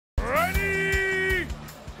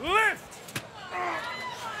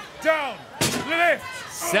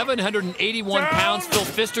781 pounds. Phil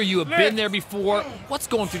Pfister, you have been there before. What's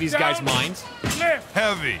going through these guys' minds?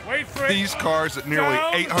 Heavy. These cars at nearly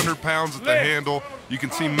 800 pounds at the handle. You can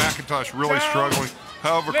see McIntosh really struggling.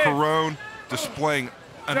 However, Carone displaying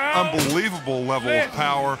an unbelievable level of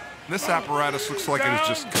power. This apparatus looks like it is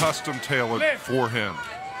just custom tailored for him.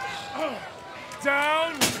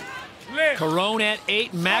 Carone at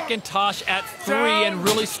 8, McIntosh at 3, and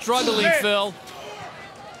really struggling, Phil.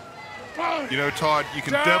 You know, Todd, you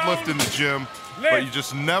can deadlift in the gym, but you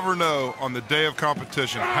just never know on the day of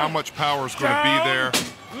competition how much power is going to be there.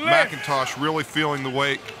 McIntosh really feeling the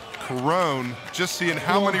weight. Carone just seeing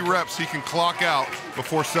how many reps he can clock out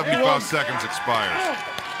before 75 seconds expires.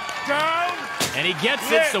 And he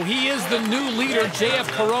gets it, so he is the new leader. JF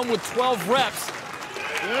Carone with 12 reps.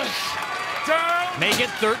 Make it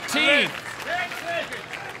 13.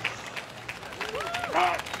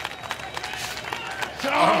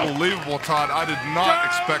 Unbelievable, Todd. I did not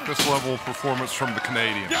expect this level of performance from the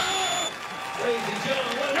Canadian.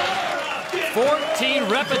 14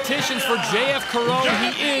 repetitions for JF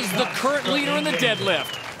Carone. He is the current leader in the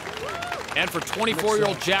deadlift. And for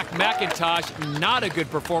 24-year-old Jack McIntosh, not a good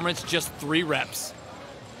performance, just 3 reps.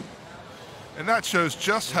 And that shows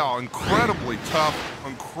just how incredibly tough,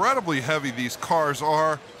 incredibly heavy these cars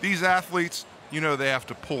are. These athletes, you know, they have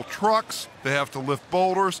to pull trucks, they have to lift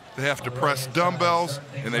boulders, they have to press dumbbells,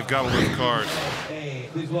 and they've got to lift cars.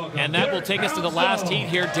 And that will take us to the last heat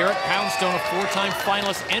here. Derek Poundstone, a 4-time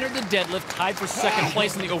finalist, entered the deadlift, tied for 2nd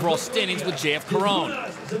place in the overall standings with JF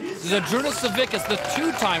Carone. Zydrunas Savickas, the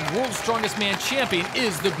 2-time World's Strongest Man champion,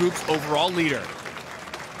 is the group's overall leader.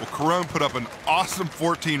 Well, Carone put up an awesome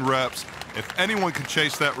 14 reps. If anyone can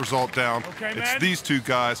chase that result down, it's these two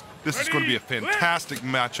guys. This is going to be a fantastic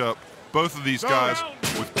matchup. Both of these guys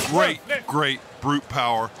with great brute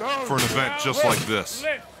power for an event just like this.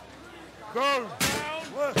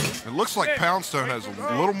 It looks like Poundstone has a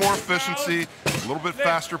little more efficiency, a little bit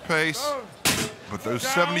faster pace, but those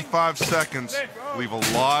 75 seconds leave a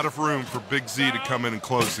lot of room for Big Z to come in and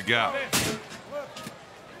close the gap.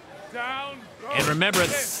 And remember,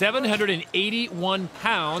 it's 781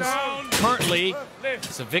 pounds. Currently,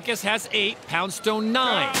 Savickas has 8, Poundstone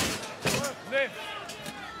 9.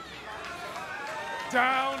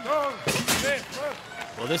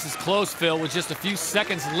 Well, this is close, Phil, with just a few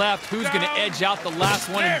seconds left. Who's going to edge out the last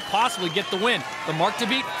one and possibly get the win? The mark to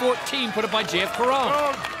beat, 14, put up by JF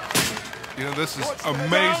Carone. You know, this is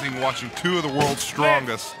amazing watching two of the world's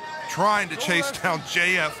strongest trying to chase down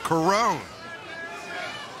JF Carone.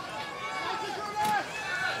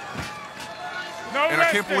 And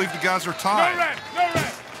I can't believe the guys are tied. No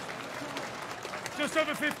rest. Just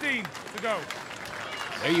over 15 to go.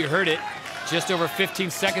 There you heard it. Just over 15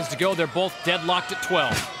 seconds to go. They're both deadlocked at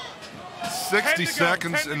 12. 60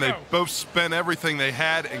 seconds, and they both spent everything they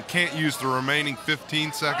had and can't use the remaining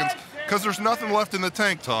 15 seconds because there's nothing left in the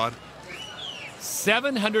tank, Todd.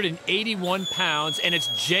 781 pounds, and it's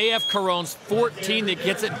JF Carone's 14 that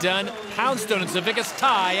gets it done. Poundstone and Savickas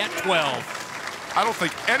tie at 12. I don't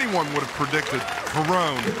think anyone would have predicted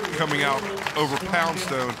Carone coming out over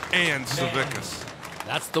Poundstone and Savickas.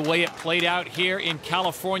 That's the way it played out here in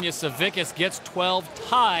California. Savickas gets 12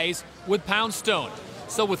 ties with Poundstone.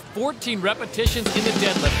 So with 14 repetitions in the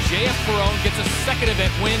deadlift, JF Carone gets a 2nd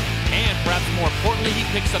event win, and perhaps more importantly, he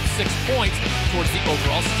picks up 6 points towards the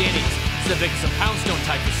overall standings. Savickas and Poundstone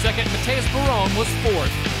tied for 2nd. Mateus Barone was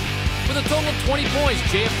 4th. With a total of 20 points,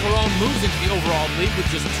 JF Carone moves into the overall lead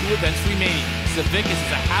with just 2 events remaining. Savickas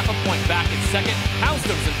is a half a point back in 2nd.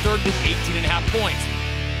 Poundstone is in 3rd with 18.5 points.